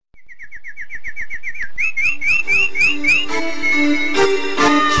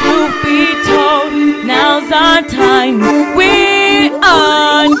it's our time. We're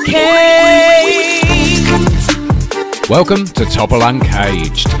uncaged. Welcome to Topple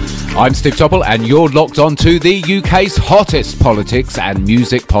Uncaged. I'm Steve Topple and you're locked on to the UK's hottest politics and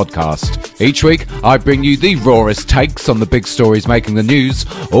music podcast. Each week I bring you the rawest takes on the big stories making the news,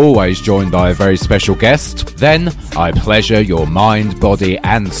 always joined by a very special guest. Then I pleasure your mind, body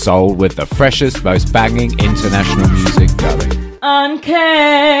and soul with the freshest, most banging international music going. Uncaged.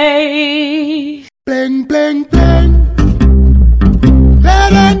 Bling, bling, bling. Bling,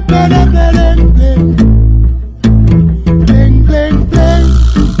 bling, bling, bling. Bling, bling, bling.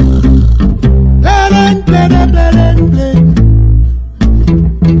 Bling, bling, bling, bling.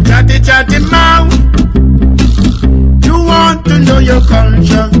 Chatty, chatty mouth. You want to know your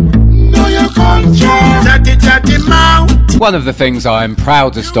culture. Know your culture. Chatty, chatty mouth. One of the things I'm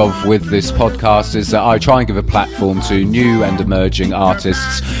proudest of with this podcast is that I try and give a platform to new and emerging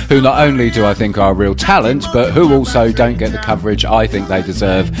artists who not only do I think are real talent, but who also don't get the coverage I think they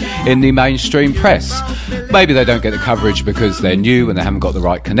deserve in the mainstream press. Maybe they don't get the coverage because they're new and they haven't got the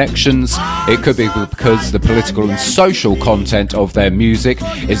right connections. It could be because the political and social content of their music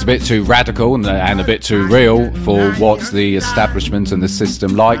is a bit too radical and a bit too real for what the establishment and the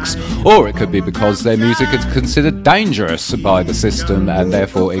system likes. Or it could be because their music is considered dangerous by the system and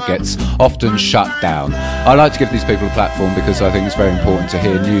therefore it gets often shut down. I like to give these people a platform because I think it's very important to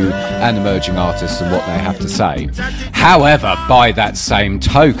hear new and emerging artists and what they have to say. However, by that same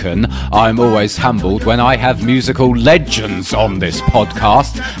token, I'm always humbled when I have musical legends on this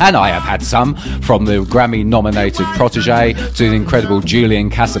podcast, and I have had some, from the Grammy-nominated Protégé to the incredible Julian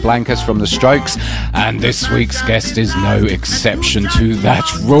Casablancas from The Strokes, and this week's guest is no exception to that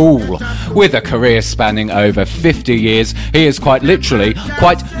rule. With a career spanning over 50 years, he is quite literally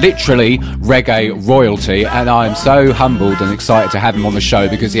reggae royalty, and I am so humbled and excited to have him on the show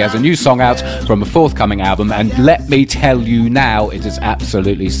because he has a new song out from a forthcoming album, and let me tell you now, it is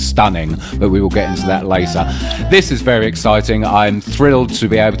absolutely stunning, but we will get into that later. This is very exciting. I'm thrilled to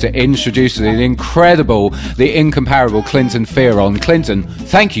be able to introduce the incredible, the incomparable Clinton Fearon. Clinton,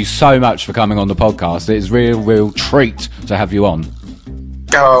 thank you so much for coming on the podcast. It is a real treat to have you on.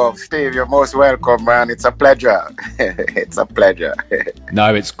 Oh, Steve, you're most welcome, man. It's a pleasure. It's a pleasure.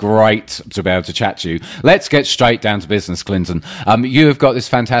 No, it's great to be able to chat to you. Let's get straight down to business, Clinton. You have got this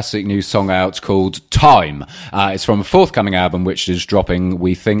fantastic new song out called Time. It's from a forthcoming album, which is dropping,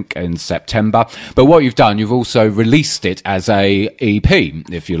 we think, in September. But what you've done, you've also released it as a EP,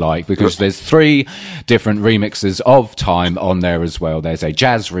 if you like, because there's 3 different remixes of Time on there as well. There's a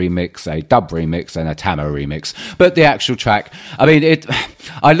jazz remix, a dub remix, and a Tamo remix. But the actual track, I mean,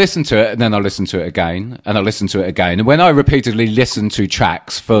 I listened to it and then I listened to it again and I listened to it again. And when I repeatedly listen to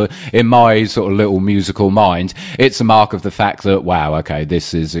tracks in my sort of little musical mind, it's a mark of the fact that, wow, okay,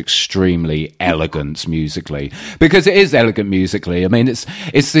 this is extremely elegant musically. Because it is elegant musically. I mean, it's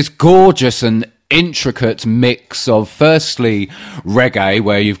this gorgeous and intricate mix of, firstly, reggae,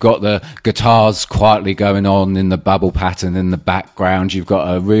 where you've got the guitars quietly going on in the bubble pattern in the background. You've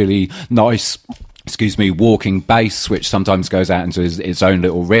got a really nice, walking bass, which sometimes goes out into its own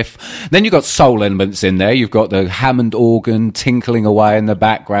little riff. Then you've got soul elements in there. You've got the Hammond organ tinkling away in the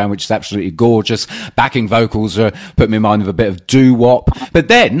background, which is absolutely gorgeous. Backing vocals put me in mind of a bit of doo-wop. But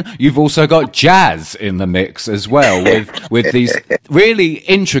then you've also got jazz in the mix as well, with these really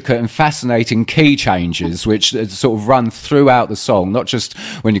intricate and fascinating key changes, which sort of run throughout the song, not just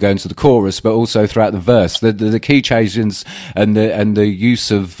when you go into the chorus, but also throughout the verse. The key changes and the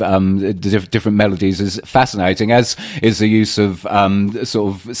use of the different melodies is fascinating, as is the use of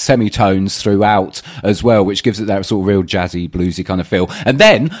sort of semitones throughout as well, which gives it that sort of real jazzy, bluesy kind of feel. And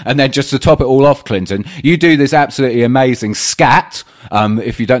then just to top it all off, Clinton, you do this absolutely amazing scat.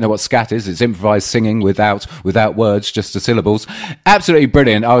 If you don't know what scat is, it's improvised singing without words, just the syllables. Absolutely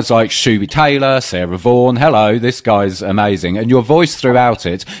brilliant. I was like, Shuby Taylor, Sarah Vaughan, hello, this guy's amazing. And your voice throughout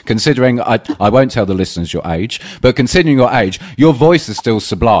it, considering, I won't tell the listeners your age, but considering your age, your voice is still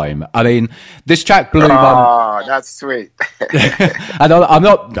sublime. I mean, this track blew Oh, that's sweet. And I'm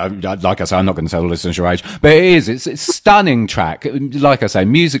not, like I say, I'm not going to tell the listeners your age, but it's a stunning track. Like I say,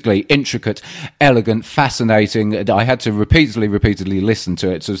 musically intricate, elegant, fascinating. I had to repeatedly listen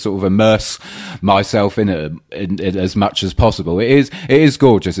to it to sort of immerse myself in it as much as possible. It is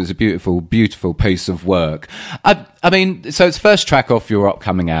gorgeous. It's a beautiful piece of work. I mean, so it's first track off your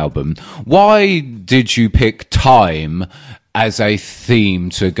upcoming album. Why did you pick Time as a theme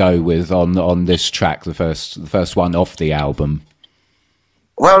to go with on this track, the first one off the album?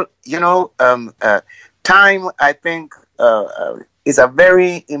 Well, time, I think, is a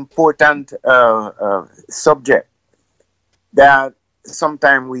very important subject that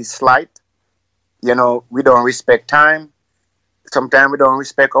sometimes we slight, we don't respect time. Sometimes we don't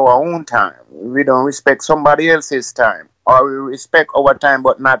respect our own time. We don't respect somebody else's time. Or we respect our time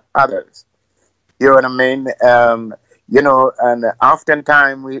but not others. You know what I mean? And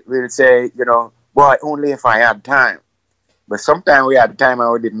oftentimes we'll say, boy, only if I had time. But sometimes we had time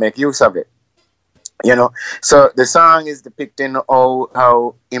and we didn't make use of it. So the song is depicting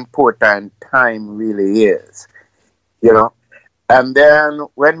how important time really is. And then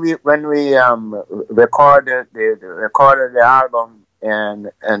when we recorded the album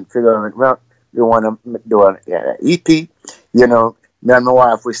and figured, well, we want to do an EP, me and my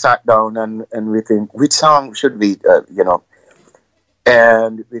wife, we sat down and we think, which song should we,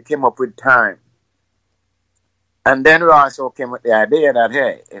 and we came up with Time. And then we also came with the idea that,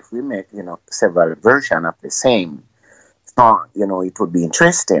 hey, if we make, several versions of the same song, it would be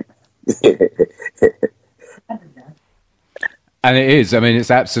interesting. And it is. I mean,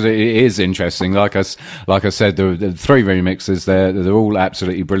 it is interesting. Like I said, the three remixes, they're all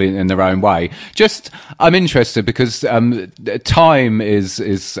absolutely brilliant in their own way. I'm interested because time is,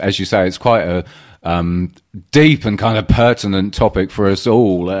 as you say, it's quite a deep and kind of pertinent topic for us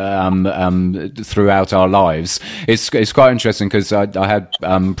all throughout our lives. It's quite interesting because I had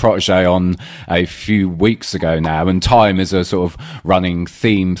Protege on a few weeks ago now, and time is a sort of running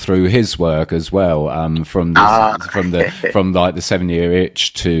theme through his work as well. From like the 7-Year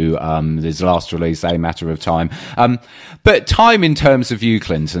Itch to his last release, A Matter of Time. But time in terms of you,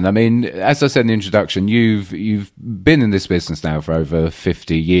 Clinton. I mean, as I said in the introduction, you've been in this business now for over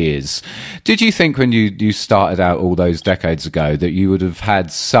 50 years. Did you think when you started out all those decades ago that you would have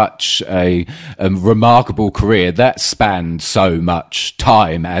had such a remarkable career that spanned so much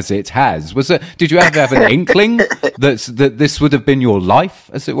time as it has? Did you ever have an inkling that this would have been your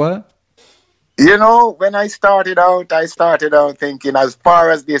life, as it were? When I started out thinking, as far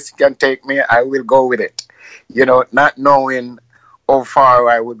as this can take me, I will go with it. Not knowing how far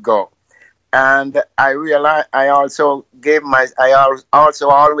I would go. And I realized I also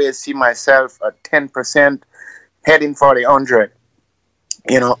always see myself at 10% heading for the 100.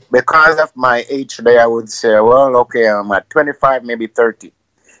 Because of my age today, I would say, well, okay, I'm at 25, maybe 30.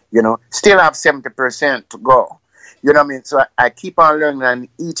 Still have 70% to go. You know what I mean? So I keep on learning, and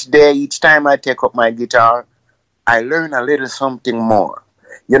each time I take up my guitar, I learn a little something more.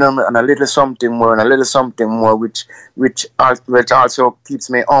 And a little something more, and a little something more, which also keeps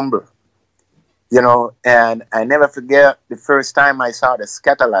me humble. And I never forget the first time I saw the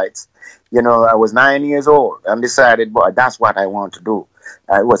Scatterlights. I was 9 years old and decided, boy, that's what I want to do.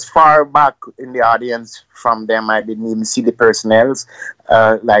 I was far back in the audience from them. I didn't even see the personnel,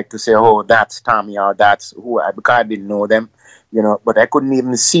 like to say, oh, that's Tommy or that's who, because I didn't know them. But I couldn't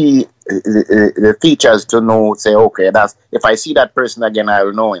even see the features to say, okay, if I see that person again, I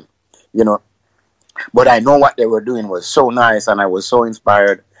will know him. But I know what they were doing was so nice, and I was so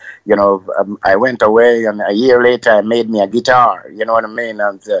inspired. I went away, and a year later, I made me a guitar. You know what I mean?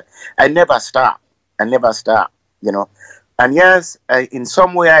 And I never stopped. And yes, in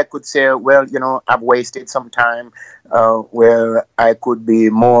some way, I could say, well, I've wasted some time where I could be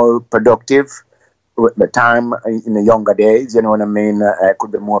more productive with the time in the younger days. You know what I mean? I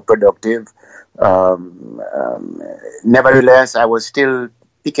could be more productive. Nevertheless, I was still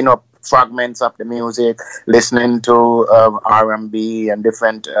picking up fragments of the music, listening to R&B and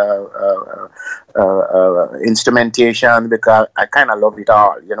different instrumentation, because I kind of love it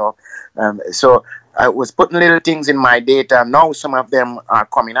all, so I was putting little things in my data. Now some of them are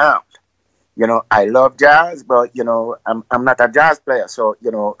coming out. I love jazz, but I'm not a jazz player, so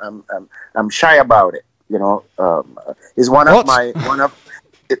I'm shy about it. It's one of my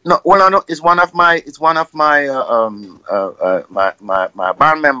my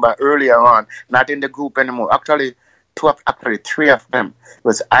band member earlier on, not in the group anymore. Actually, three of them. It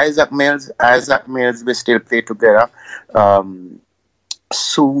was Isaac Mills. We still play together.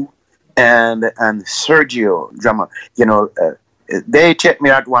 Sue and Sergio, drummer. They checked me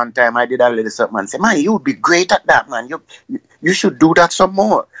out one time. I did a little something and said, "Man, you would be great at that, man. You should do that some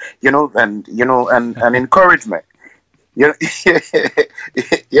more." And encouragement. You know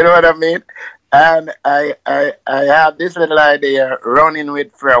what I mean? And I had this little idea running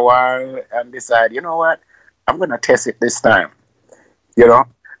with for a while and decided, you know what? I'm going to test it this time.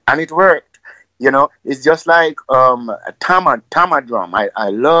 And it worked. It's just like Tama drum. I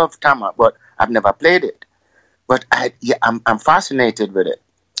love Tama, but I've never played it. But I'm fascinated with it.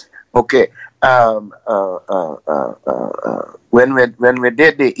 Okay. When we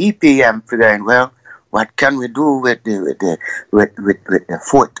did the EP, I'm figuring, well, what can we do with the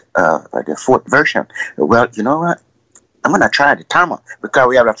fourth version? Well, you know what? I'm gonna try the Tama, because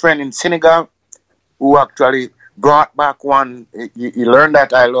we have a friend in Senegal who actually brought back one. He learned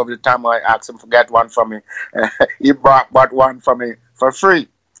that I love the time I asked him to get one for me. He brought back one for me for free.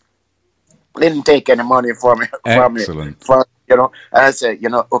 Didn't take any money from me. Excellent. And I said,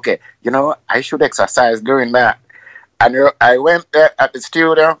 okay, I should exercise doing that. And I went there at the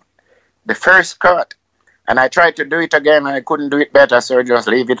studio, the first cut, and I tried to do it again, and I couldn't do it better, so just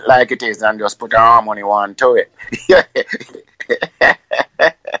leave it like it is and just put a harmony one to it.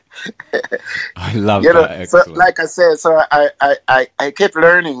 I love that. Excellent. So, like I said, so I kept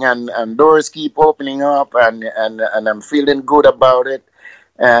learning, and doors keep opening up, and I'm feeling good about it.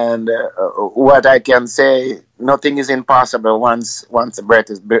 And what I can say, nothing is impossible once the breath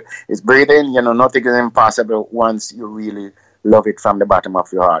is breathing. Nothing is impossible once you really love it from the bottom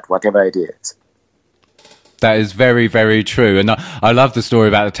of your heart, whatever it is. That is very, very true. And I love the story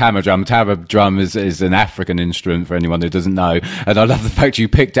about the tama drum. Tama drum is an African instrument for anyone who doesn't know. And I love the fact you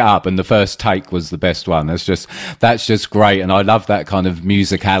picked it up and the first take was the best one. That's just great. And I love that kind of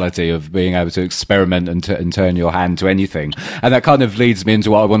musicality of being able to experiment and turn your hand to anything. And that kind of leads me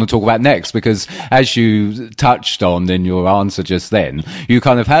into what I want to talk about next, because as you touched on in your answer just then, you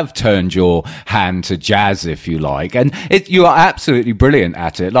kind of have turned your hand to jazz, if you like. And you are absolutely brilliant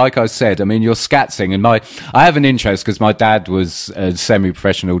at it. Like I said, I mean, your scat singing, I have an interest because my dad was a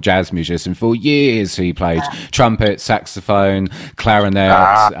semi-professional jazz musician. For years he played trumpet, saxophone, clarinet,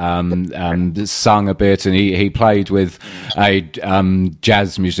 sung a bit, and he played with a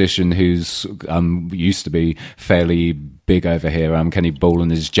jazz musician who's used to be fairly big over here, Kenny Ball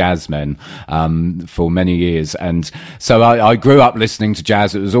and his Jazzmen, for many years. And so I grew up listening to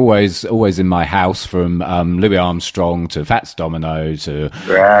jazz. It was always in my house, from Louis Armstrong to Fats Domino to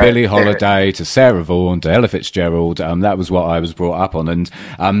Billie Holiday to Sarah Vaughan to Ella Fitzgerald. That was what I was brought up on. And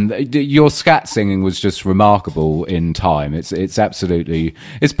your scat singing was just remarkable in time. It's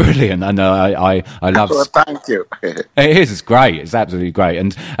brilliant. And I love it. Thank you. It is. It's great. It's absolutely great.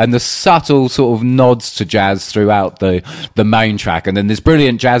 And the subtle sort of nods to jazz throughout the main track, and then this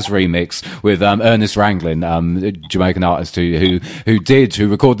brilliant jazz remix with Ernest Ranglin, a Jamaican artist who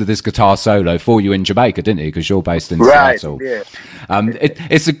recorded this guitar solo for you in Jamaica, didn't he? Because you're based in Seattle. Yeah.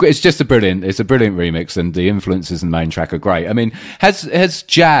 It's just a brilliant remix, and the influences in the main track are great. I mean, has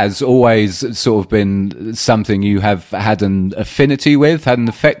jazz always sort of been something you have had an affinity with, had an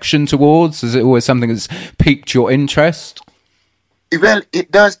affection towards? Is it always something that's piqued your interest? Well,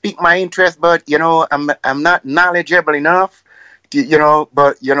 it does pique my interest, but I'm not knowledgeable enough,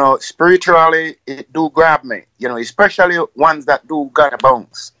 but spiritually it do grab me, especially ones that do got a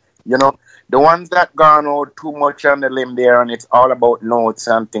bounce, the ones that gone out too much on the limb there, and it's all about notes,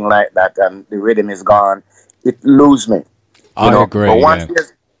 something like that, and the rhythm is gone, it lose me. I agree. But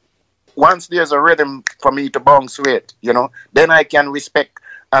once there's a rhythm for me to bounce with, then I can respect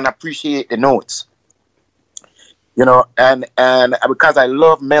and appreciate the notes. And because I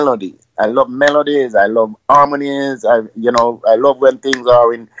love melody, I love melodies, I love harmonies, I love when things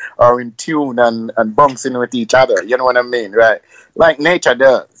are in tune and bouncing with each other. You know what I mean, right? Like nature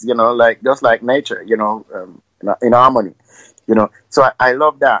does, just like nature, in harmony, So I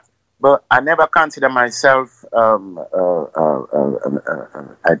love that, but I never consider myself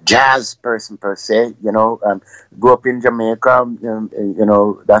a jazz person per se. Grew up in Jamaica,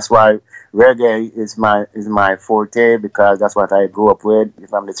 that's why reggae is my forte, because that's what I grew up with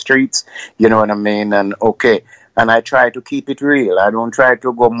from the streets, you know what I mean? And I try to keep it real. I don't try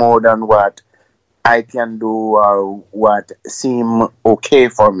to go more than what I can do or what seem okay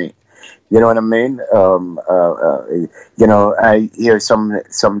for me. You know what I mean? I hear some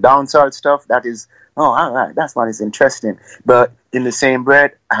dancehall stuff that is, all right, that's what is interesting. But in the same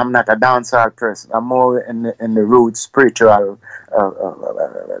breath, I'm not a dancehall person. I'm more in the roots, spiritual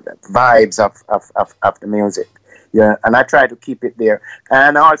vibes of the music. Yeah, and I try to keep it there.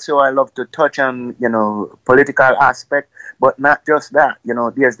 And also, I love to touch on political aspect, but not just that.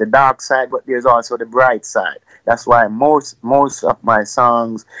 There's the dark side, but there's also the bright side. That's why most of my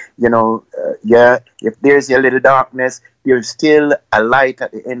songs, if there's a little darkness, there's still a light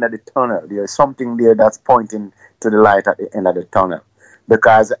at the end of the tunnel. There's something there that's pointing to the light at the end of the tunnel.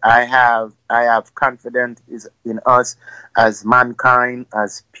 Because I have confidence in us as mankind,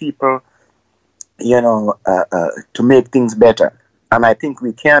 as people, to make things better. And I think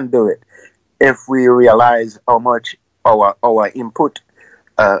we can do it if we realize how much our input,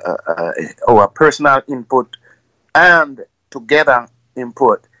 our personal input, and together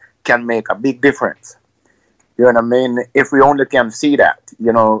input can make a big difference. You know what I mean? If we only can see that,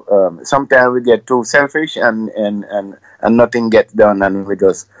 sometimes we get too selfish and nothing gets done, and we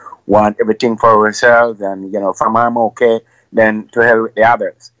just want everything for ourselves, and from I'm okay, then to hell with the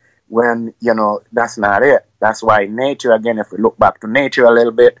others. when, that's not it. That's why nature, again, if we look back to nature a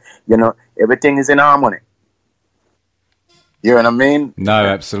little bit, everything is in harmony. You know what I mean? No,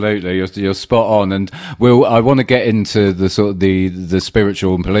 absolutely. You're spot on. And I want to get into the sort of the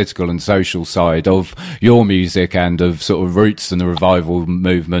spiritual and political and social side of your music and of sort of roots and the revival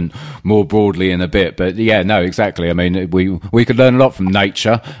movement more broadly in a bit. But yeah, no, exactly. I mean, we could learn a lot from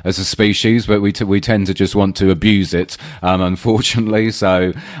nature as a species, but we tend to just want to abuse it, unfortunately.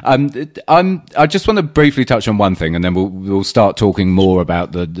 So, I just want to briefly touch on one thing, and then we'll start talking more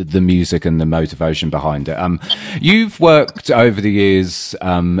about the music and the motivation behind it. You've worked over the years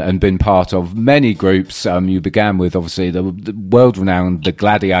and been part of many groups. You began with obviously the world-renowned The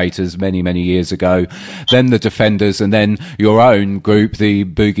Gladiators many years ago, then the Defenders, and then your own group, the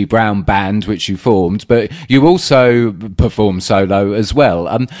Boogie Brown Band, which you formed. But you also perform solo as well.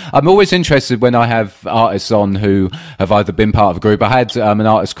 I'm always interested when I have artists on who have either been part of a group. I had an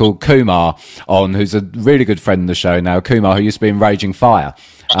artist called Kumar on, who's a really good friend of the show now. Kumar, who used to be in Raging Fire.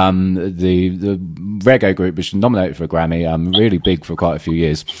 The reggae group, which was nominated for a Grammy, really big for quite a few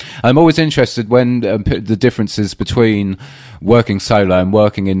years. I'm always interested when the differences between working solo and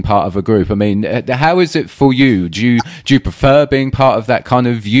working in part of a group. I mean, how is it for you? Do you prefer being part of that kind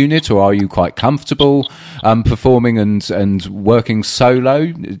of unit, or are you quite comfortable performing and working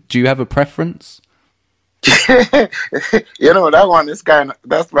solo? Do you have a preference? That one is kind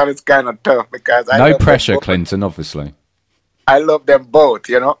of tough because no pressure, Clinton, obviously. I love them both,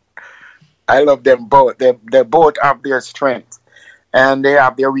 I love them both. They both have their strengths and they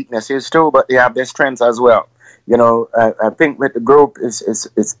have their weaknesses too, but they have their strengths as well. I think with the group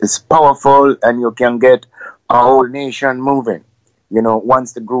is powerful, and you can get a whole nation moving.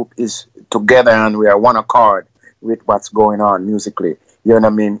 Once the group is together and we are one accord with what's going on musically, you know what I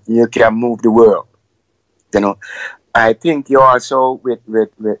mean? You can move the world. I think you also with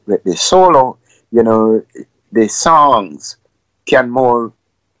the solo, the songs can more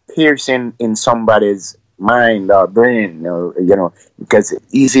pierce in somebody's mind or brain, because it's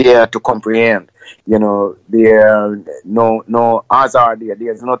easier to comprehend. There no hazard there.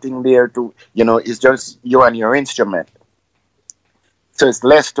 There's nothing there to, it's just you and your instrument. So it's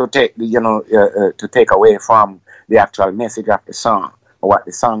less to take, to take away from the actual message of the song or what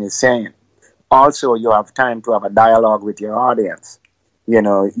the song is saying. Also, you have time to have a dialogue with your audience.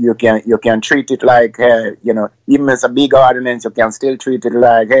 You can treat it like, hey, even as a big audience, you can still treat it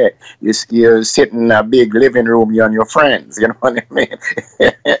like, hey, you sit in a big living room, you and your friends, you know what I mean?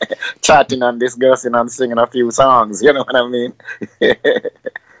 Chatting and discussing and singing a few songs, you know what I mean?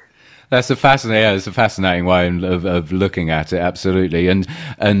 It's a fascinating way of looking at it, absolutely. And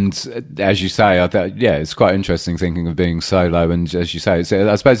as you say, it's quite interesting thinking of being solo. And as you say, I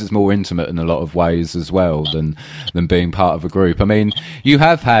suppose it's more intimate in a lot of ways as well than being part of a group. I mean, you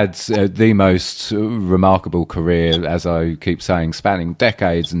have had the most remarkable career, as I keep saying, spanning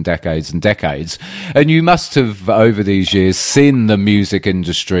decades and decades and decades. And you must have, over these years, seen the music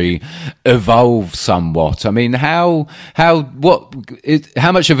industry evolve somewhat. I mean, how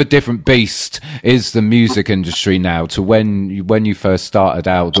much of a different beast is the music industry now to when you first started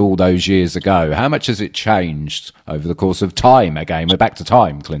out all those years ago? How much has it changed over the course of time? Again, we're back to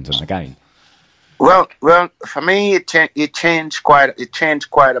time, Clinton, again. Well, for me, it changed quite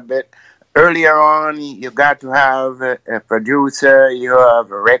a bit. Earlier on, you got to have a producer, you have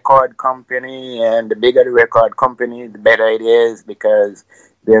a record company, and the bigger the record company, the better it is, because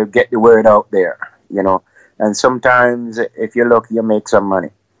they'll get the word out there, And sometimes, if you're lucky, you make some money.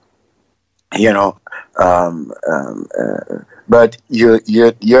 But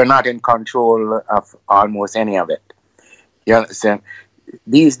you're not in control of almost any of it. You understand?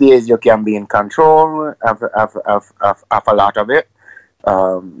 These days you can be in control of a lot of it.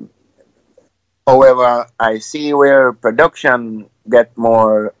 However, I see where production get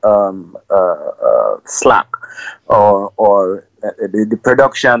more slack, or the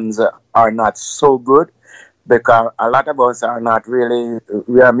productions are not so good. Because a lot of us are not really,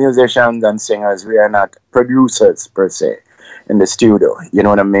 we are musicians and singers, we are not producers per se in the studio, you know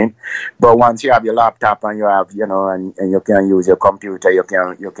what I mean? But once you have your laptop and you have, and you can use your computer, you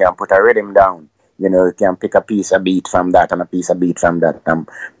can put a rhythm down, you can pick a piece of beat from that and a piece of beat from that and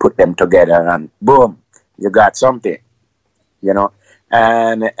put them together and boom, you got something,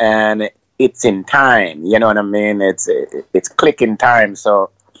 and it's in time, you know what I mean? It's clicking time,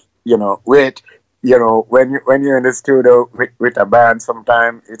 so, when you're in the studio with a band,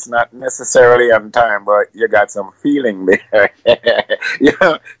 sometimes it's not necessarily on time, but you got some feeling there.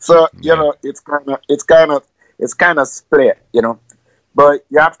 So it's kind of split, But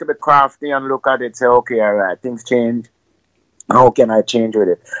you have to be crafty and look at it. Say, okay, all right, things change. How can I change with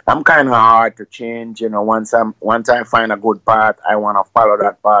it? I'm kind of hard to change, you know. Once I find a good path, I want to follow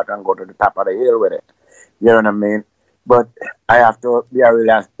that path and go to the top of the hill with it. You know what I mean? But I have to be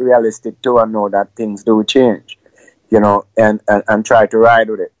realistic too and know that things do change, you know, and try to ride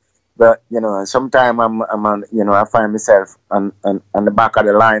with it. But you know, sometimes I'm on, you know, I find myself on the back of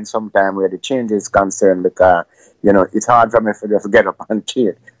the line sometime where the change is concerned, because you know it's hard for me to just get up and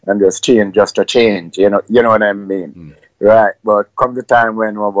change and just change just to change. You know what I mean? Mm. Right, but come the time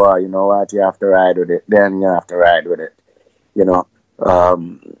when, oh boy, you know what, you have to ride with it, then you have to ride with it. You know,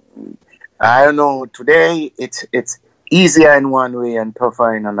 I don't know, today it's easier in one way and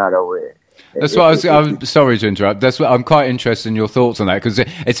tougher in another way. That's what I'm sorry to interrupt. That's what I'm quite interested in your thoughts on that, because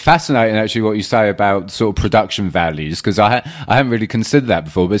it's fascinating actually what you say about sort of production values, because I haven't really considered that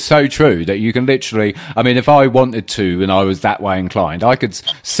before, but it's so true that you can literally, I mean, if I wanted to and I was that way inclined, I could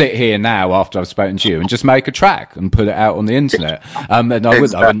sit here now after I've spoken to you and just make a track and put it out on the internet. And I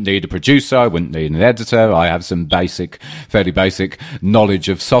wouldn't need a producer, I wouldn't need an editor. I have some fairly basic knowledge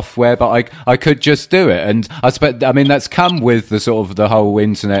of software, but I could just do it. And I mean, that's come with the sort of the whole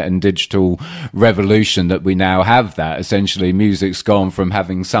internet and digital revolution that we now have. That essentially music's gone from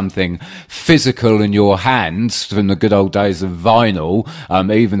having something physical in your hands from the good old days of vinyl,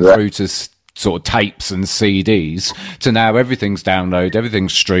 even through to sort of tapes and CDs, to now everything's downloaded,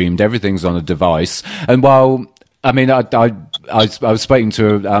 everything's streamed, everything's on a device. And while I mean, I was speaking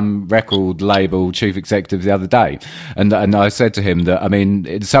to a record label chief executive the other day, and I said to him that, I mean,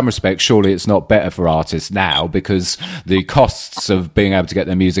 in some respects, surely it's not better for artists now, because the costs of being able to get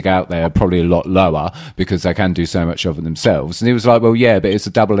their music out there are probably a lot lower because they can do so much of it themselves. And he was like, well, yeah, but it's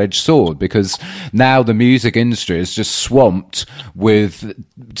a double-edged sword, because now the music industry is just swamped with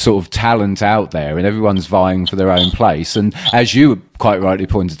sort of talent out there, and everyone's vying for their own place. And as you quite rightly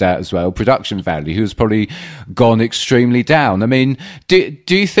pointed out as well, production value has probably gone extremely down. I mean, do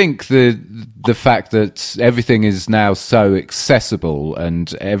you think the fact that everything is now so accessible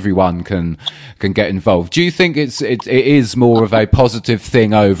and everyone can get involved, do you think it is more of a positive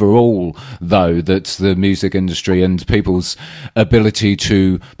thing overall, though, that the music industry and people's ability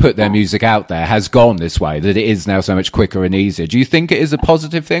to put their music out there has gone this way, that it is now so much quicker and easier? Do you think it is a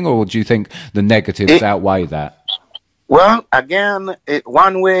positive thing, or do you think the negatives outweigh that? Well, again,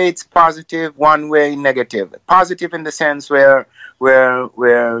 one way it's positive, one way negative. Positive in the sense where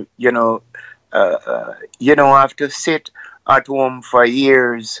you know, you don't have to sit at home for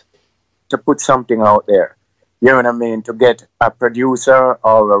years to put something out there. You know what I mean? To get a producer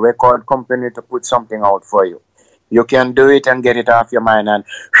or a record company to put something out for you. You can do it and get it off your mind and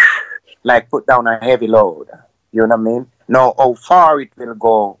like put down a heavy load. You know what I mean? Now, how far it will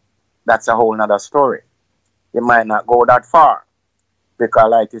go, that's a whole nother story. It might not go that far,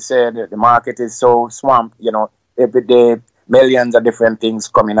 because like you said, the market is so swamped, you know, every day millions of different things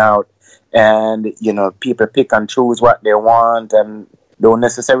coming out, and you know, people pick and choose what they want and don't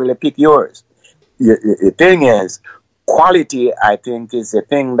necessarily pick yours. The thing is, quality, I think, is the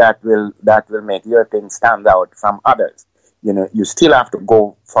thing that will make your thing stand out from others. You know, you still have to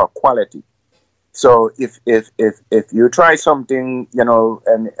go for quality. So if you try something, you know,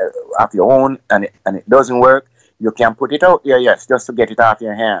 and of your own, and it doesn't work, you can put it out there, yes, just to get it off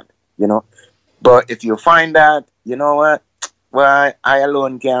your hand, you know. But if you find that, you know what, well, I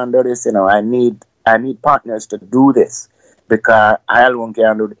alone can't do this, you know, I need partners to do this, because I alone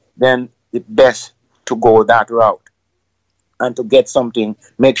can't do it, then it's best to go that route and to get something.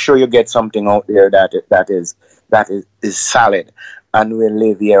 Make sure you get something out there that is solid and will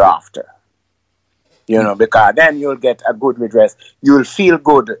live hereafter. You know, because then you'll get a good redress. You'll feel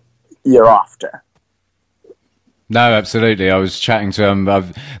good hereafter. No, absolutely. I was chatting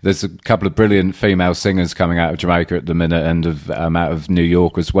to there's a couple of brilliant female singers coming out of Jamaica at the minute, and out of New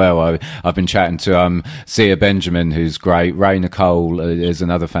York as well. I've been chatting to Sia Benjamin, who's great. Ray Nicole is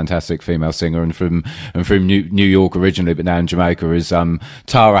another fantastic female singer, and from New York originally, but now in Jamaica, is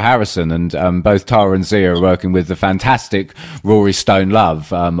Tara Harrison, and both Tara and Sia are working with the fantastic Rory Stone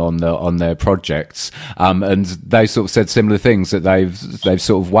Love on their projects, and they sort of said similar things, that they've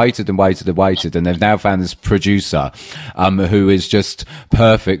sort of waited and waited and waited, and they've now found this producer who is just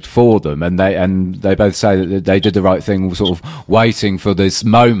perfect for them, and they both say that they did the right thing, sort of waiting for this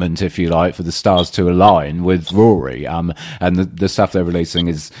moment, if you like, for the stars to align with Rory, and the stuff they're releasing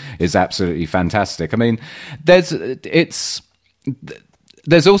is absolutely fantastic. I mean, there's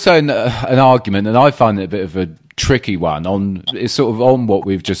also an argument, and I find it a bit of a tricky one on, it's sort of on what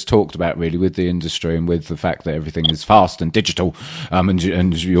we've just talked about, really, with the industry and with the fact that everything is fast and digital, and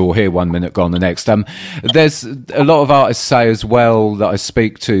you're here 1 minute, gone the next. There's a lot of artists say as well that I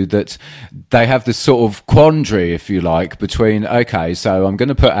speak to that they have this sort of quandary, if you like, between, okay, so I'm going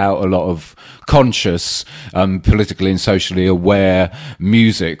to put out a lot of conscious, politically and socially aware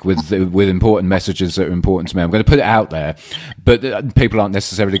music with important messages that are important to me. I'm going to put it out there, but people aren't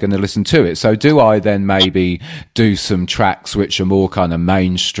necessarily going to listen to it. So do I then maybe do some tracks which are more kind of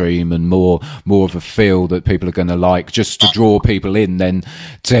mainstream and more of a feel that people are going to like, just to draw people in then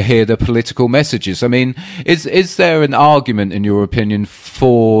to hear the political messages? I mean, is there an argument, in your opinion,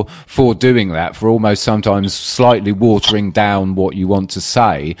 for doing that, for almost sometimes slightly watering down what you want to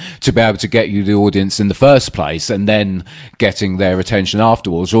say to be able to get you the audience in the first place and then getting their attention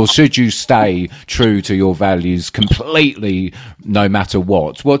afterwards? Or should you stay true to your values completely no matter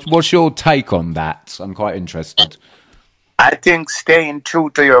what? What's your take on that? I'm quite interested. I think staying true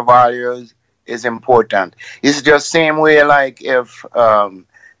to your values is important. It's just same way like if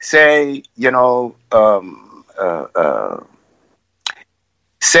say, you know,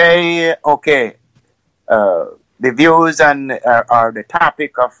 say, okay, the views and are the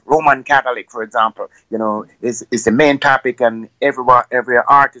topic of Roman Catholic, for example, you know, is the main topic, and every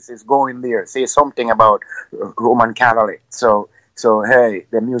artist is going there, say something about Roman Catholic. So hey,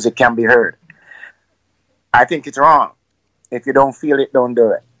 the music can be heard. I think it's wrong. If you don't feel it, don't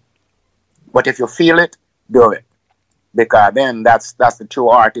do it. But if you feel it, do it, because then that's the true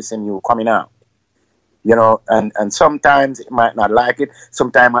artist in you coming out. You know, and sometimes it might not like it.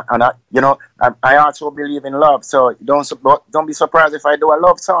 Sometimes I'm not. You know, I also believe in love, so don't be surprised if I do a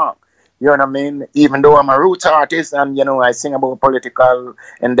love song. You know what I mean? Even though I'm a roots artist and, you know, I sing about political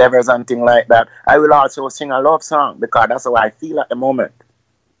endeavors and things like that, I will also sing a love song because that's how I feel at the moment.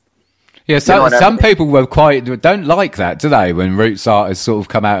 Yeah, so some people don't like that, do they? When roots artists sort of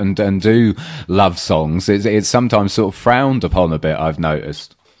come out and do love songs, it's sometimes sort of frowned upon a bit, I've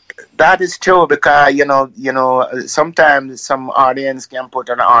noticed. That is true, because you know sometimes some audience can put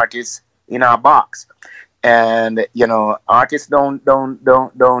an artist in a box, and you know artists don't want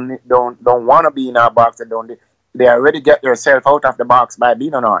to be in a box. They already get themselves out of the box by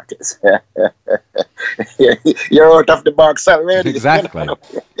being an artist. You're out of the box already. Exactly. You know?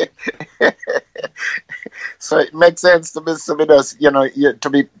 So it makes sense to be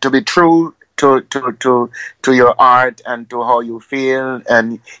to be true to your art and to how you feel,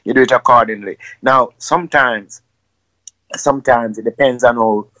 and you do it accordingly. Now, sometimes it depends on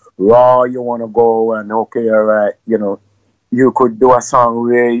how raw you want to go, and okay, all right, you know, you could do a song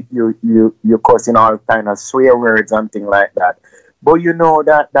where you cussing all kind of swear words and things like that, but you know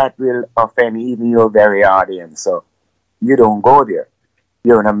that will offend even your very audience, so you don't go there.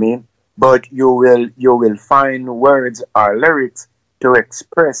 You know what I mean? But you will find words or lyrics to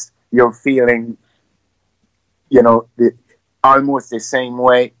express your feeling, you know, almost the same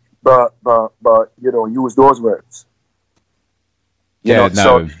way, but you don't use those words.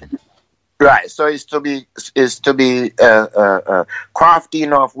 So right. So it's to be crafty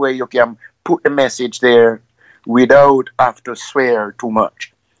enough where you can put the message there without have to swear too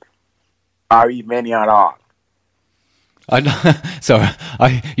much, or even any at all.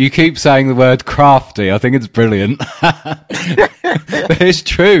 You keep saying the word crafty. I think it's brilliant. But it's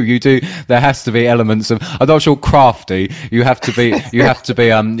true. You do. There has to be elements of. I'm not sure crafty. You have to be.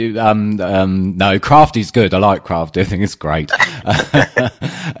 No, crafty's good. I like crafty. I think it's great.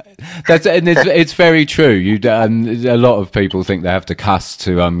 It's very true. A lot of people think they have to cuss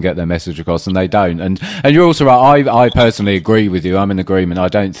to get their message across, and they don't. And you're also right. I personally agree with you. I'm in agreement. I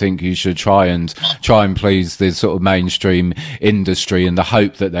don't think you should try and please the sort of mainstream industry in the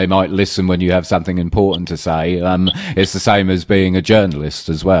hope that they might listen when you have something important to say. It's the same as being a journalist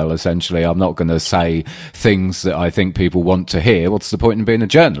as well. Essentially, I'm not going to say things that I think people want to hear. What's the point in being a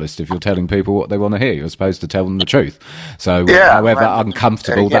journalist if you're telling people what they want to hear? You're supposed to tell them the truth. So, however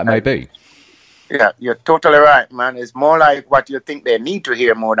uncomfortable that may be. Yeah, you're totally right, man. It's more like what you think they need to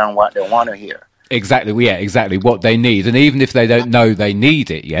hear more than what they want to hear. Exactly. Well, yeah, exactly what they need, and even if they don't know they need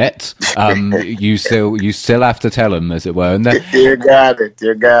it yet, you still have to tell them, as it were. And you got it.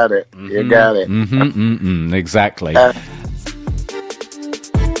 Mm-hmm, you got it. Exactly.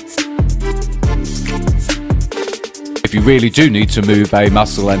 If you really do need to move a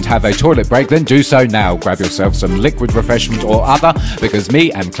muscle and have a toilet break, then do so now. Grab yourself some liquid refreshment or other, because me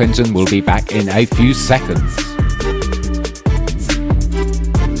and Clinton will be back in a few seconds.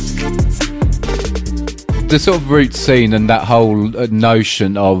 the sort of roots scene and that whole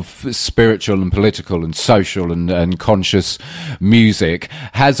notion of spiritual and political and social and conscious music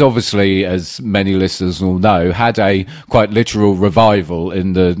has obviously, as many listeners will know, had a quite literal revival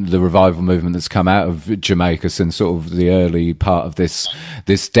in the revival movement that's come out of Jamaica since sort of the early part of this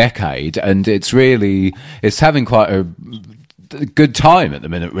decade, and it's having quite a good time at the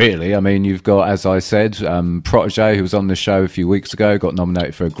minute, really. I mean, you've got, as I said, Protege, who was on the show a few weeks ago, got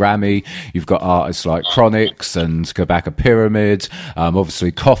nominated for a Grammy. You've got artists like Chronix and Kabaka Pyramid.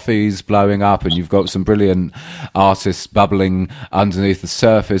 Obviously, Coffee's blowing up, and you've got some brilliant artists bubbling underneath the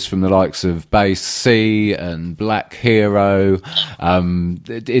surface from the likes of Bass C and Black Hero.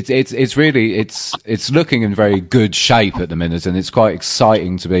 It's looking in very good shape at the minute, and it's quite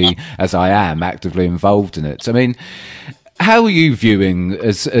exciting to be, as I am, actively involved in it. I mean, how are you viewing,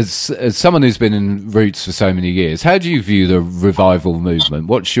 as someone who's been in Roots for so many years, how do you view the revival movement?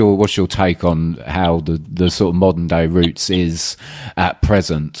 What's your take on how the sort of modern day Roots is at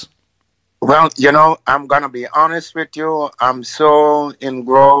present? Well, I'm going to be honest with you. I'm so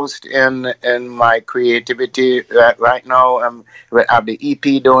engrossed in my creativity right now. We have the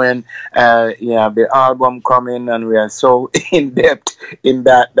EP doing, the album coming, and we are so in depth in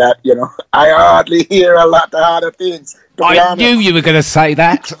that, I hardly hear a lot of other things. I knew you were going to say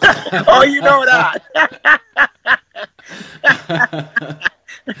that. Oh, you know that.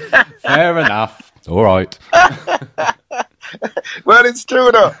 Fair enough. All right. Well, it's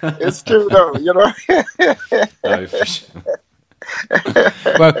true though. No, for sure.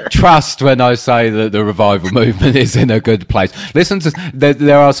 Well, trust when I say that the revival movement is in a good place. Listen to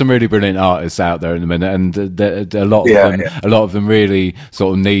there are some really brilliant artists out there in a minute, and a lot of them really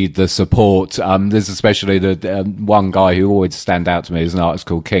sort of need the support. There's especially the one guy who always stand out to me is an artist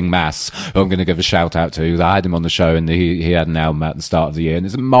called King Mass, who I'm going to give a shout out to. I had him on the show, and he had an album at the start of the year, and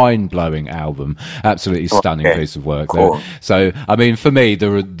it's a mind-blowing album, absolutely stunning piece of work. Cool. There. So, I mean, for me,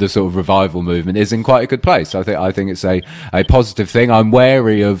 the sort of revival movement is in quite a good place. I think it's a positive thing. I'm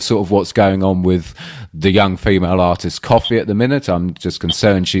wary of sort of what's going on with the young female artist Coffee at the minute. I'm just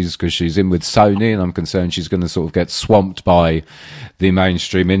concerned because she's in with Sony, and I'm concerned she's going to sort of get swamped by the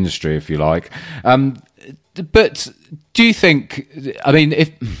mainstream industry, if you like. But do you think, I mean,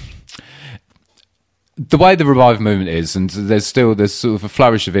 if the way the revival movement is, and there's sort of a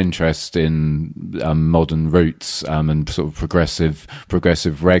flourish of interest in modern roots and sort of progressive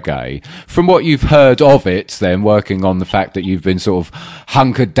reggae. From what you've heard of it, then working on the fact that you've been sort of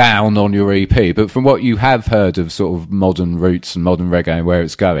hunkered down on your EP, but from what you have heard of sort of modern roots and modern reggae and where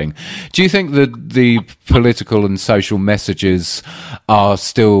it's going, do you think that the political and social messages are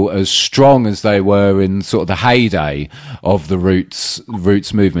still as strong as they were in sort of the heyday of the roots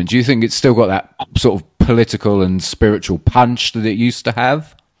movement? Do you think it's still got that sort of political and spiritual punch that it used to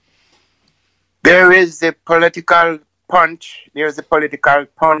have? There is the political punch. There's the political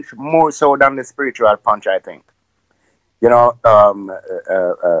punch more so than the spiritual punch, I think. But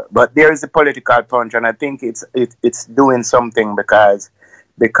there is the political punch, and I think it's doing something because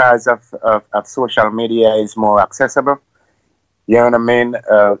of social media is more accessible. You know what I mean?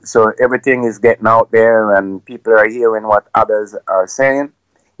 So everything is getting out there, and people are hearing what others are saying.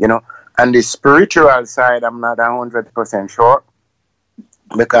 And the spiritual side, I'm not 100% sure,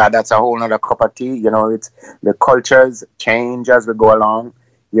 because that's a whole nother cup of tea. It's the cultures change as we go along.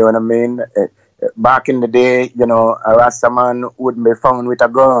 You know what I mean? Back in the day, a Rasta man wouldn't be found with a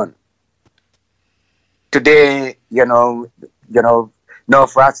gun. Today, no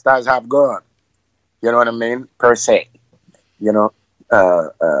Rastas have gun. You know what I mean? Per se.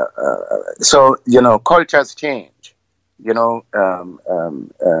 So cultures change.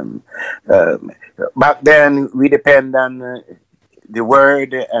 Back then we depend on the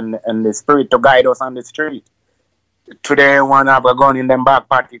word and the spirit to guide us on the street. Today, one have a gun in them back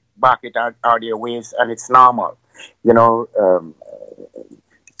pocket or their waist, and it's normal. It's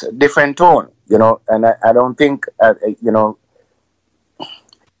a different tone. And I don't think and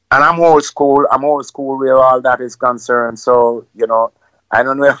I'm old school. Where all that is concerned. So I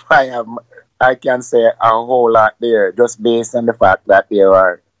don't know if I can say a whole lot there, just based on the fact that there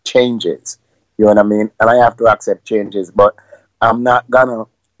are changes. You know what I mean? And I have to accept changes, but I'm not gonna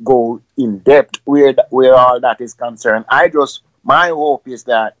go in depth where all that is concerned. My hope is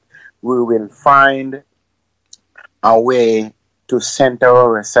that we will find a way to center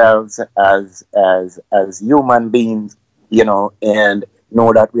ourselves as human beings, and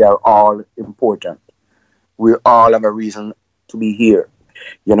know that we are all important. We all have a reason to be here.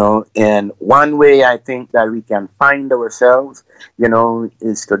 And one way I think that we can find ourselves,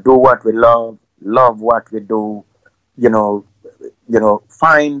 is to do what we love what we do,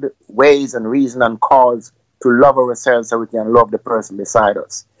 find ways and reason and cause to love ourselves so we can love the person beside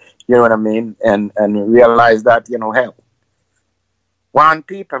us. You know what I mean? And realize that, help. One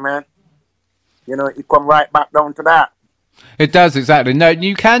people, man. It come right back down to that. It does, exactly. No,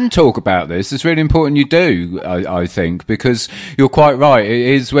 you can talk about this. It's really important you do, I think, because you're quite right. It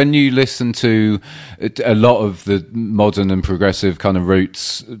is when you listen to a lot of the modern and progressive kind of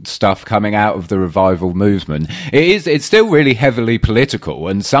roots stuff coming out of the revival movement, it's still really heavily political,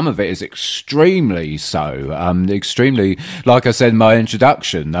 and some of it is extremely so. Extremely, like I said in my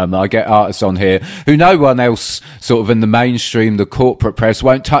introduction, I get artists on here who no one else sort of in the mainstream, the corporate press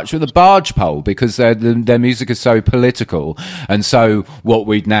won't touch with a barge pole because their music is so political. And so what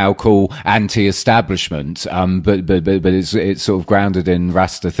we'd now call anti-establishment, but it's sort of grounded in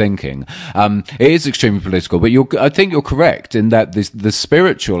Rasta thinking. It is extremely political, but I think you're correct in that the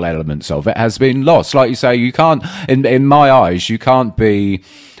spiritual elements of it has been lost. Like you say, you can't, in my eyes, you can't be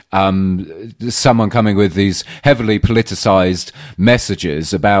someone coming with these heavily politicized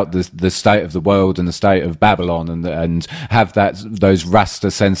messages about the state of the world and the state of Babylon and have those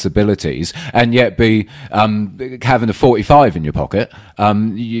Rasta sensibilities and yet be having a 45 in your pocket. But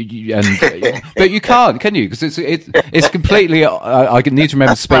you can't, can you? Because it's completely. I need to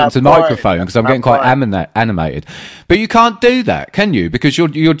remember speaking to the microphone because I'm getting quite animated. But you can't do that, can you? Because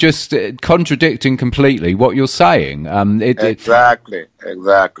you're just contradicting completely what you're saying. Exactly.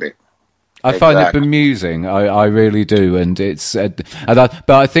 I find it bemusing. I really do, and but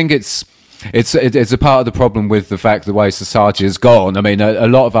I think it's a part of the problem with the fact the way society has gone. I mean, a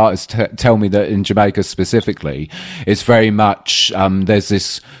lot of artists tell me that in Jamaica specifically, it's very much there's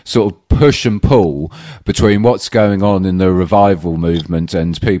this sort of push and pull between what's going on in the revival movement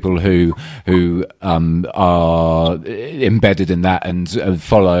and people who are embedded in that and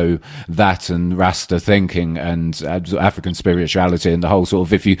follow that and Rasta thinking and African spirituality and the whole sort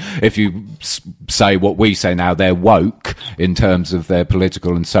of if you say what we say now, they're woke in terms of their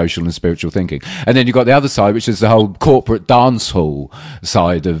political and social and spiritual thinking. And then you've got the other side, which is the whole corporate dance hall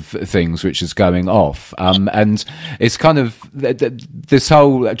side of things, which is going off. And it's kind of this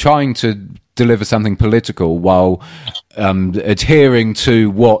whole trying to deliver something political while adhering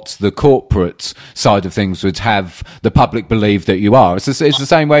to what the corporate side of things would have the public believe that you are. It's the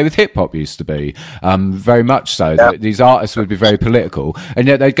same way with hip hop used to be, very much so. Yeah. These artists would be very political, and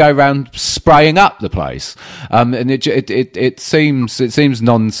yet they'd go around spraying up the place. And it seems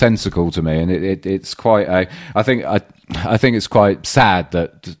nonsensical to me, and it's quite I think it's quite sad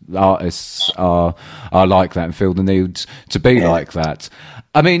that artists are like that and feel the need to be like that.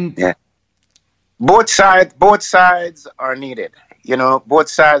 I mean. Yeah. Both sides are needed. Both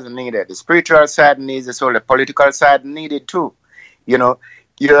sides are needed. The spiritual side needs it, so the political side needed too.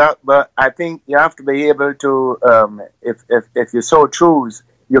 But I think you have to be able to, if you so choose,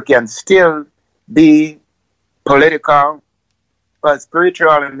 you can still be political but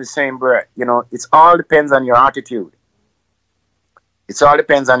spiritual in the same breath. It all depends on your attitude. You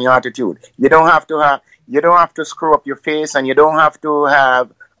don't have to screw up your face, and you don't have to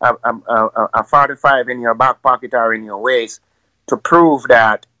have a 45 in your back pocket or in your waist to prove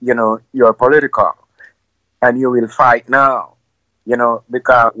that you're political and you will fight now.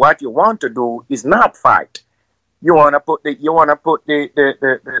 Because what you want to do is not fight. You want to put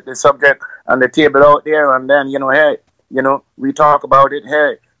the subject on the table out there, and then we talk about it.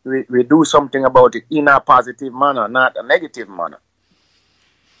 Hey, we do something about it in a positive manner, not a negative manner.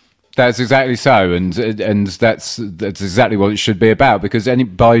 That's exactly so, and that's exactly what it should be about. Because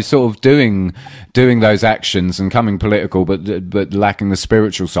by sort of doing those actions and coming political, but lacking the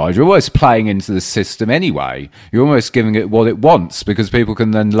spiritual side, you're almost playing into the system anyway. You're almost giving it what it wants, because people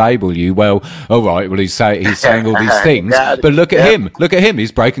can then label you. Well, all right, well he's saying all these things, but look at him,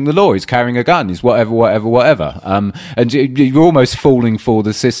 he's breaking the law, he's carrying a gun, he's whatever. And you're almost falling for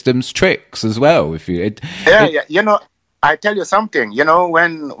the system's tricks as well. I tell you something,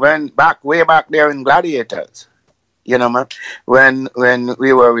 when way back there in Gladiators, man, when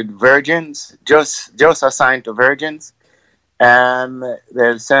we were with virgins, just assigned to virgins, and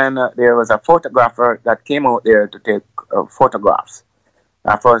there was a photographer that came out there to take photographs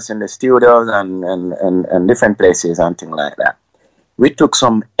of us in the studios and different places and things like that. We took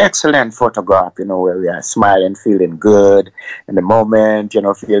some excellent photograph, where we are smiling, feeling good in the moment,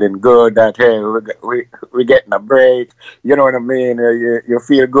 feeling good that, hey, we're getting a break. You know what I mean? You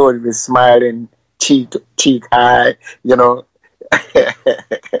feel good with smiling, cheek high,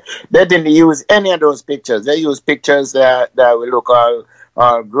 They didn't use any of those pictures. They used pictures that we look all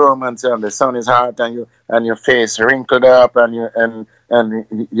grim and so the sun is hot and your face wrinkled up and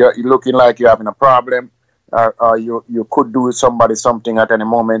you're looking like you're having a problem. Or you could do somebody something at any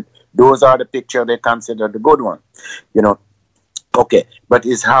moment Those are the picture they consider the good one, you know. Okay, but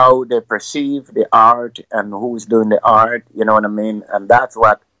it's how they perceive the art and who's doing the art, you know what I mean? And that's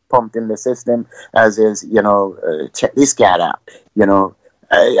what pumped in the system, as is, you know, check this cat out, you know.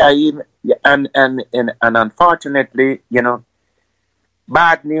 And unfortunately, you know,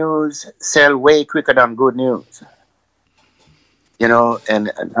 bad news sell way quicker than good news, you know,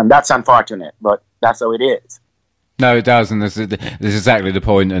 and that's unfortunate, but that's how it is. No, it does, and this is exactly the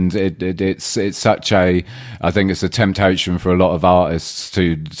point. And it's such a, I think it's a temptation for a lot of artists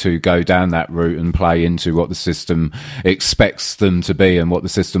to go down that route and play into what the system expects them to be and what the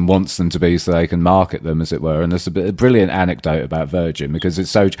system wants them to be, so they can market them, as it were. And there's a brilliant anecdote about Virgin, because it's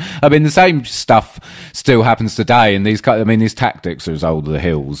so. I mean, the same stuff still happens today, and these tactics are as old as the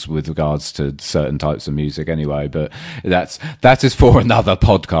hills with regards to certain types of music, anyway. But that is for another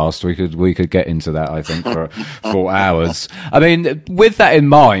podcast. We could get into that, I think, for hours. I mean, with that in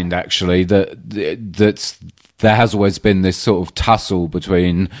mind, actually, that there has always been this sort of tussle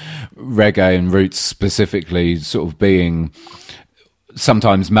between reggae and roots specifically sort of being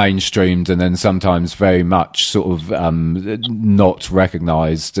sometimes mainstreamed and then sometimes very much sort of not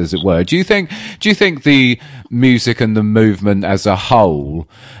recognised, as it were. Do you think the music and the movement as a whole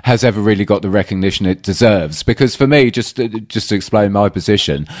has ever really got the recognition it deserves? Because for me, just to explain my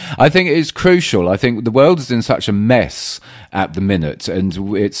position, I think it is crucial. I think the world is in such a mess at the minute, and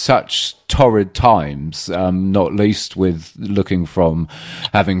it's such torrid times, not least with looking from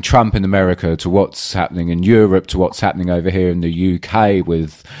having Trump in America to what's happening in Europe to what's happening over here in the UK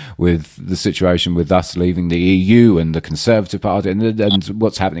with the situation with us leaving the EU and the Conservative Party and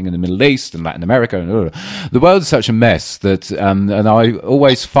what's happening in the Middle East and Latin America. And the world is such a mess that, and I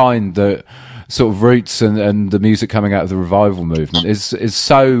always find that sort of roots and the music coming out of the revival movement is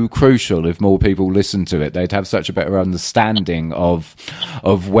so crucial. If more people listen to it, they'd have such a better understanding of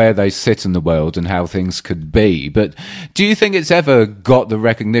where they sit in the world and how things could be. But do you think it's ever got the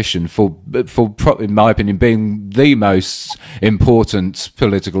recognition for in my opinion, being the most important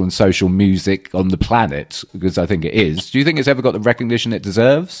political and social music on the planet? Because I think it is. Do you think it's ever got the recognition it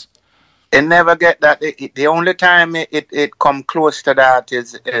deserves? It never get that. The only time it come close to that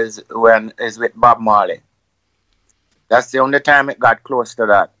is with Bob Marley. That's the only time it got close to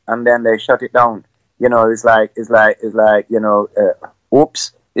that, and then they shut it down. You know, it's like you know,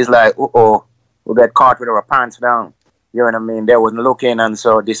 oops. It's like we got caught with our pants down. You know what I mean? They wasn't looking, and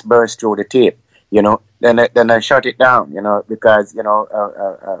so this burst through the tape. You know, then they shut it down. You know, because you know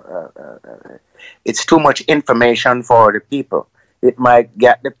it's too much information for the people. It might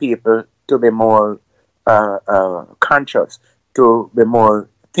get the people to be more conscious, to be more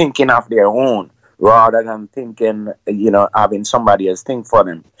thinking of their own, rather than thinking, you know, having somebody else think for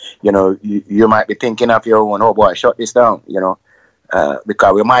them. You know, you might be thinking of your own, oh boy, shut this down, you know,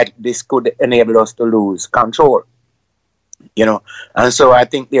 because this could enable us to lose control, you know. And so I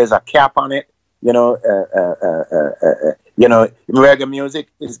think there's a cap on it, you know. Reggae music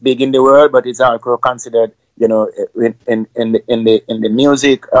is big in the world, but it's also considered, you know, in the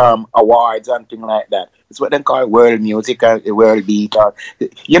music awards and things like that. It's what they call world music or world beat, or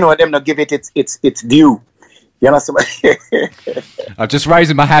you know, them not give it its due. You know, so I'm just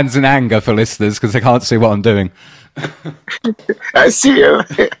raising my hands in anger for listeners because they can't see what I'm doing. I see you.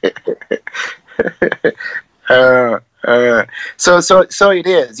 So it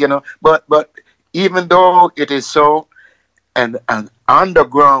is, you know, but even though it is so, and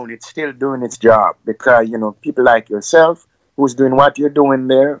underground, it's still doing its job, because, you know, people like yourself who's doing what you're doing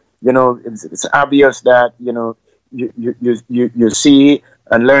there, you know, it's obvious that, you know, you see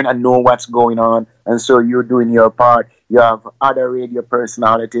and learn and know what's going on, and so you're doing your part. You have other radio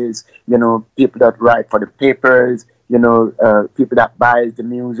personalities, you know, people that write for the papers, you know, people that buy the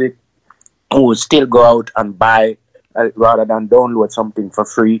music, who still go out and buy rather than download something for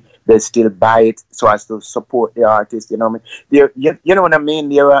free. They still buy it so as to support the artist. You know what I mean? You know what I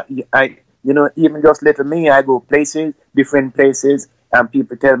mean? You know, even just little me, I go places, different places, and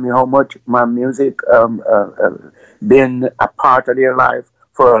people tell me how much my music been a part of their life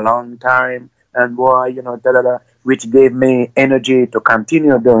for a long time, and boy, you know, which gave me energy to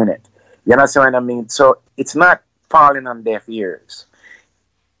continue doing it. You know what I mean? So it's not falling on deaf ears.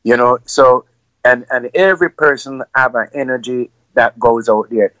 You know, so and every person have an energy that goes out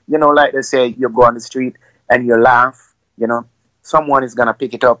there. You know, like they say, you go on the street and you laugh, you know, someone is gonna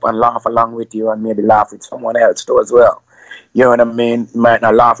pick it up and laugh along with you, and maybe laugh with someone else too as well. You know what I mean? You might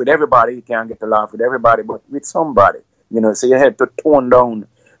not laugh with everybody, you can't get to laugh with everybody, but with somebody. You know, so you have to tone down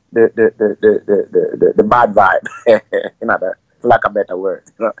the bad vibe. You know, for lack of a better word.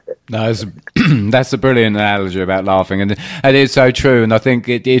 No, that's a brilliant analogy about laughing, and it is so true. And I think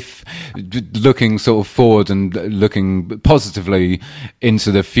if looking sort of forward and looking positively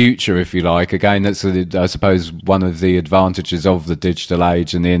into the future, if you like, again, that's I suppose one of the advantages of the digital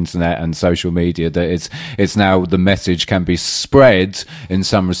age and the internet and social media, that it's now the message can be spread in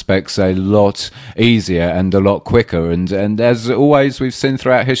some respects a lot easier and a lot quicker. And as always, we've seen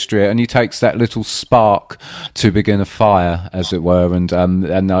throughout history, it only takes that little spark to begin a fire, as it were. And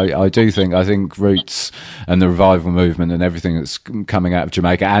I think Roots and the revival movement and everything that's coming out of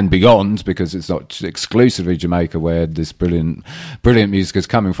Jamaica and beyond, because it's not exclusively Jamaica where this brilliant music is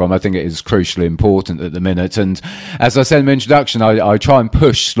coming from, I think it is crucially important at the minute. And as I said in my introduction, I try and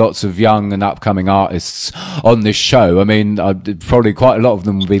push lots of young and upcoming artists on this show. I mean, probably quite a lot of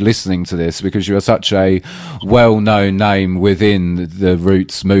them will be listening to this because you are such a well-known name within the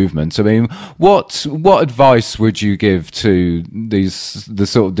Roots movement. I mean, what advice would you give to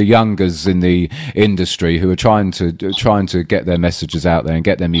the youngers in the industry who are trying to get their messages out there and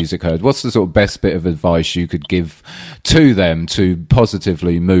get their music heard? What's the sort of best bit of advice you could give to them to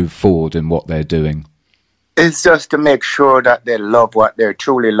positively move forward in what they're doing? It's just to make sure that they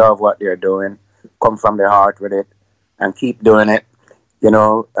truly love what they're doing, come from their heart with it, and keep doing it.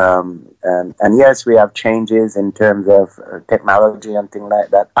 And yes, we have changes in terms of technology and things like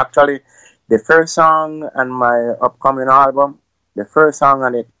that. Actually, the first song on my upcoming album, the first song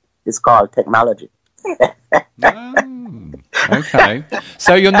on it is called Technology. Okay.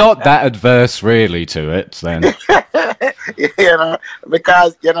 So you're not that adverse really to it then?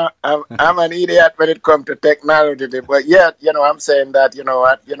 Because, I'm an idiot when it comes to technology. But yet, I'm saying that,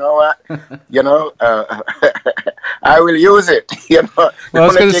 I will use it. Well, I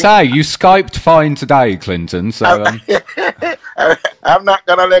was going to say, you Skyped fine today, Clinton. So I'm not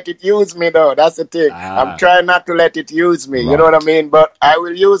going to let it use me, though. That's the thing. I'm trying not to let it use me. Right. You know what I mean? But I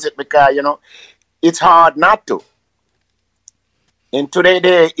will use it because, it's hard not to. In today's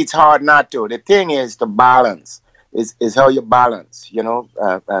day, it's hard not to. The thing is to balance. Is how you balance.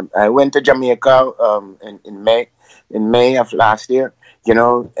 I went to Jamaica in May of last year.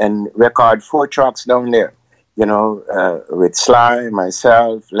 And recorded 4 tracks down there. With Sly,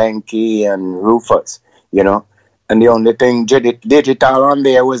 myself, Lenky, and Rufus. And the only thing digital on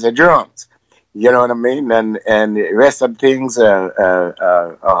there was the drums. You know what I mean? And the rest of the things are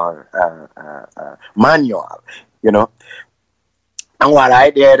manual. And what I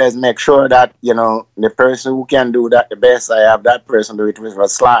did is make sure that, the person who can do that the best, I have that person do it with a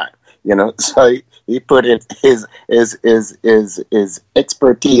Sly. So he put his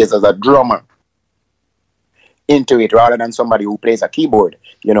expertise as a drummer into it rather than somebody who plays a keyboard,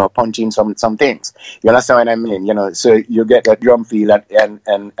 punching some things. You understand what I mean? So you get that drum feel and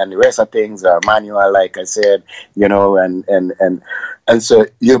the rest of things are manual, like I said, and so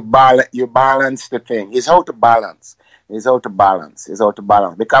you balance the thing. It's how to balance.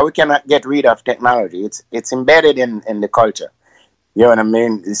 Because we cannot get rid of technology. It's embedded in the culture. You know what I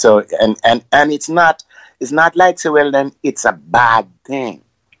mean? So and it's not like, so well then it's a bad thing.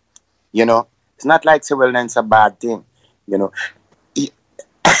 It's not like, so well then it's a bad thing.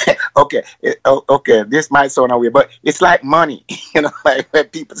 Okay, this might sound weird, but it's like money. Like when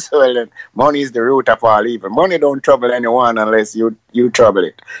people say, well, then money is the root of all evil. Money don't trouble anyone unless you trouble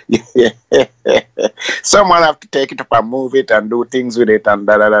it. Someone have to take it up and move it and do things with it and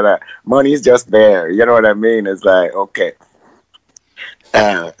da. Money is just there. You know what I mean? It's like, okay.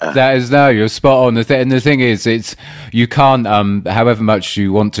 You're spot on. And the thing is, you can't, however much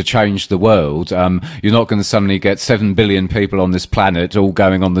you want to change the world, you're not going to suddenly get 7 billion people on this planet all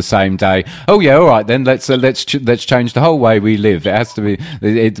going on the same day. Oh yeah, all right then, let's change the whole way we live. It has to be,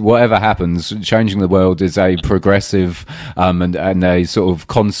 whatever happens, changing the world is a progressive and a sort of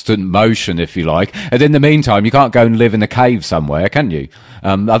constant motion, if you like. And in the meantime, you can't go and live in a cave somewhere, can you?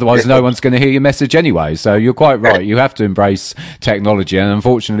 Otherwise, no one's going to hear your message anyway. So you're quite right. You have to embrace technology. And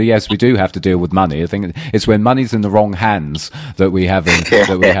unfortunately, yes, we do have to deal with money. I think it's when money's in the wrong hands that we have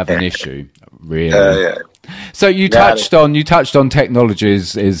an issue. Really. So you touched on technology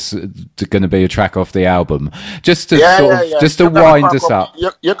is going to be a track off the album. Just to just to wind us up.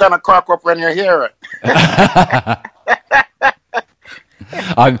 You're going to crack up when you hear it.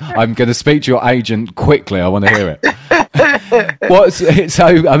 I'm going to speak to your agent quickly. I want to hear it.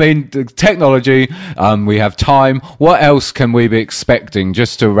 Technology, we have time. What else can we be expecting,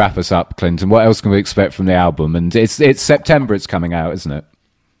 just to wrap us up, Clinton? What else can we expect from the album? And it's September it's coming out, isn't it?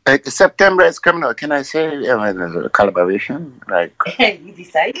 September it's coming out. Can I say a collaboration? You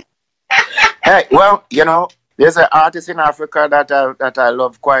decide. Hey, well, there's an artist in Africa that I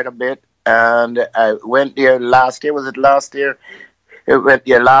love quite a bit. and I went there last year. Was it last year? It went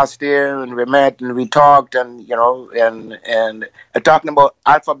there last year, and we met and we talked, and and talking about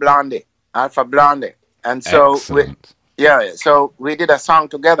Alpha Blondy, and so so we did a song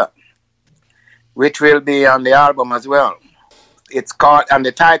together, which will be on the album as well. It's called, and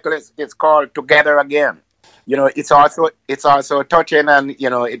the title is called Together Again. It's also touching, and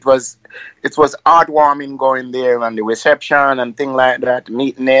it was heartwarming going there and the reception and things like that,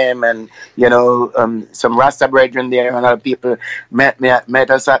 meeting them, and some Rasta brethren there and other people met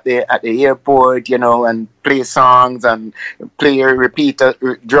us at the airport, and play songs and play repeat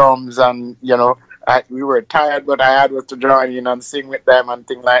drums, and we were tired, but I had to join in and sing with them and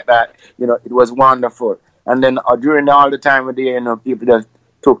things like that. It was wonderful. And then during all the time of the year, people just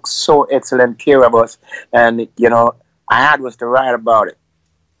took so excellent care of us, and I had was to write about it.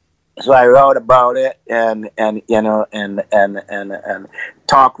 So I wrote about it, and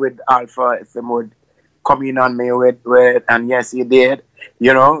talk with Alpha if he would come in on me with it, and yes, he did.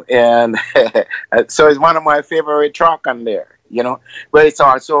 And so it's one of my favorite track on there. But it's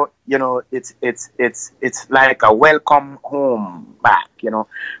also it's like a welcome home back.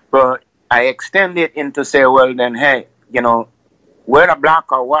 But I extend it into say, well then, hey, whether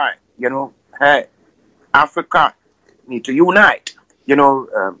black or white, hey, Africa need to unite,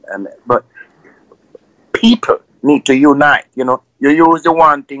 but people need to unite, You use the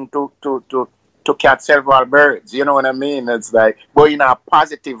one thing to catch several birds, you know what I mean? It's like, but in a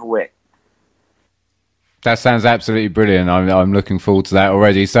positive way. That sounds absolutely brilliant. I'm looking forward to that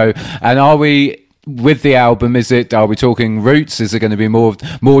already. So, and are we... with the album, are we talking roots? Is it going to be more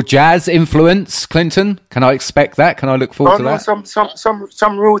jazz influence, Clinton? Can I expect that? Can I look forward to that?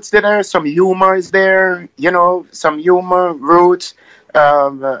 Some roots there, some humor is there, some humor, roots,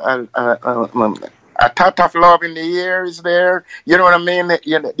 a touch of love in the air is there, you know what I mean?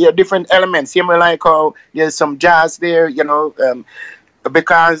 There are different elements, like how there's some jazz there,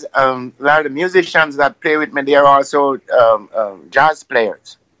 because a lot of the musicians that play with me, they are also jazz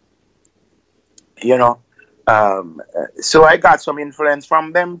players. So I got some influence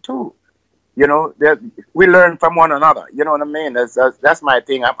from them too. We learn from one another. You know what I mean? That's my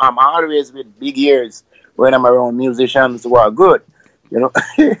thing. I'm always with big ears when I'm around musicians who are good.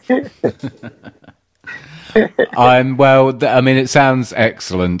 It sounds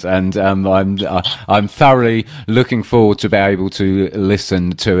excellent, and I'm thoroughly looking forward to be able to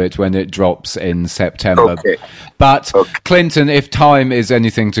listen to it when it drops in September. Okay. But Clinton, if time is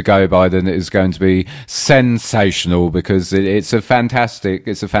anything to go by, then it is going to be sensational, because it's a fantastic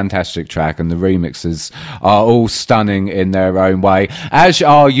track, and the remixes are all stunning in their own way. As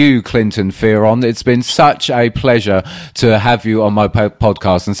are you, Clinton Fearon. It's been such a pleasure to have you on my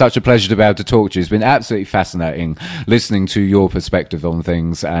podcast, and such a pleasure to be able to talk to you. It's been absolutely fascinating listening to your perspective on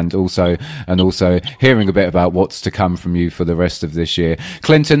things, and also hearing a bit about what's to come from you for the rest of this year.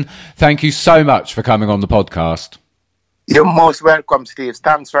 Clinton, thank you so much for coming on the podcast. You're most welcome, Steve.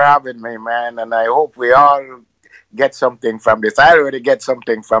 Thanks for having me, man, and I hope we all get something from this. I already get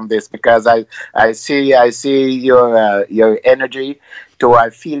something from this, because I see your energy.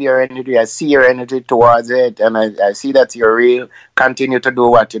 I feel your energy. I see your energy towards it, and I see that you're real. Continue to do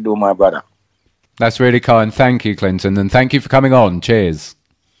what you do, my brother. That's really kind. Thank you, Clinton, and thank you for coming on. Cheers.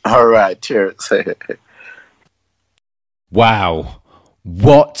 All right, cheers. Wow.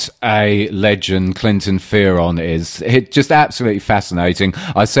 What a legend Clinton Fearon is. It's just absolutely fascinating.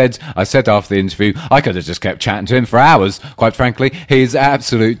 I said after the interview, I could have just kept chatting to him for hours, quite frankly. He's an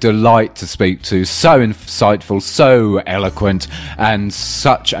absolute delight to speak to. So insightful, so eloquent, and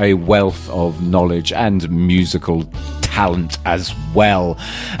such a wealth of knowledge and musical talent as well.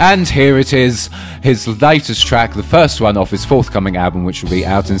 And here it is, his latest track, the first one off his forthcoming album, which will be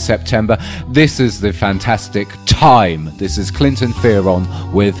out in September. This is the fantastic Time. This is Clinton Fearon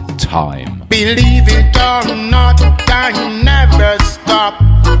with Time. Believe it or not, time never stop.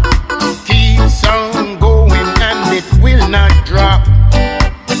 Keeps on going and it will not drop.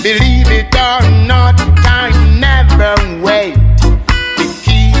 Believe it or not, time never wait. It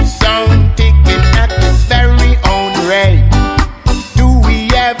keeps on ticking at its very own rate. Do we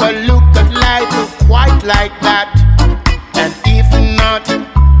ever look at life quite like that? And if not,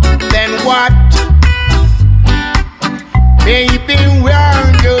 then what? Maybe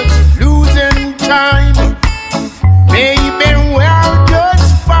we're just losing time. Maybe we're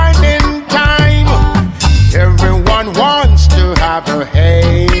just finding time. Everyone wants to have a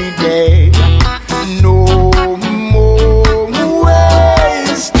heyday. No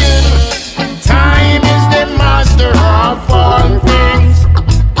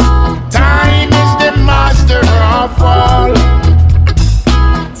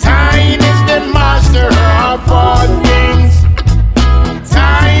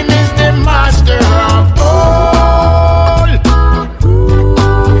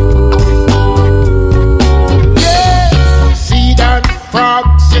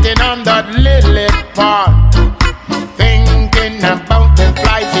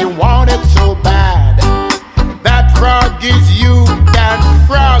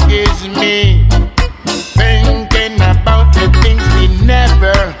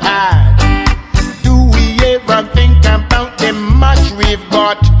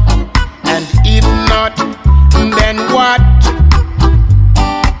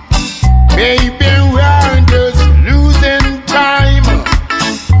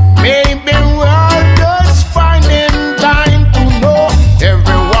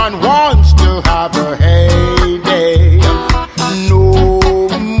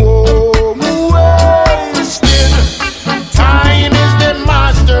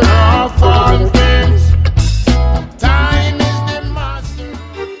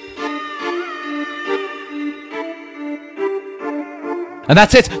And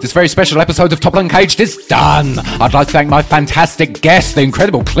that's it. This very special episode of Top Uncaged is done. I'd like to thank my fantastic guest, the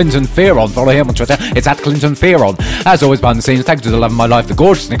incredible Clinton Fearon. Follow him on Twitter. It's at Clinton Fearon. As always, behind the scenes, thank you to the love of my life, the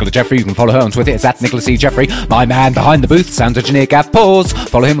gorgeous Nicola Jeffrey. You can follow her on Twitter. It's at Nicola C. Jeffrey. My man behind the booth, sound engineer Gav Pause.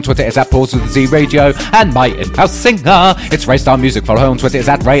 Follow him on Twitter. It's at Pause with the Z Radio. And my in-house singer, it's Raystar Music. Follow her on Twitter. It's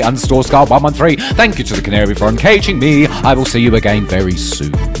at Ray_Scar113. Thank you to the Canary for uncaging me. I will see you again very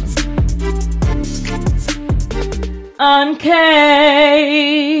soon.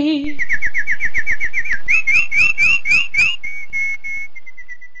 Uncaged.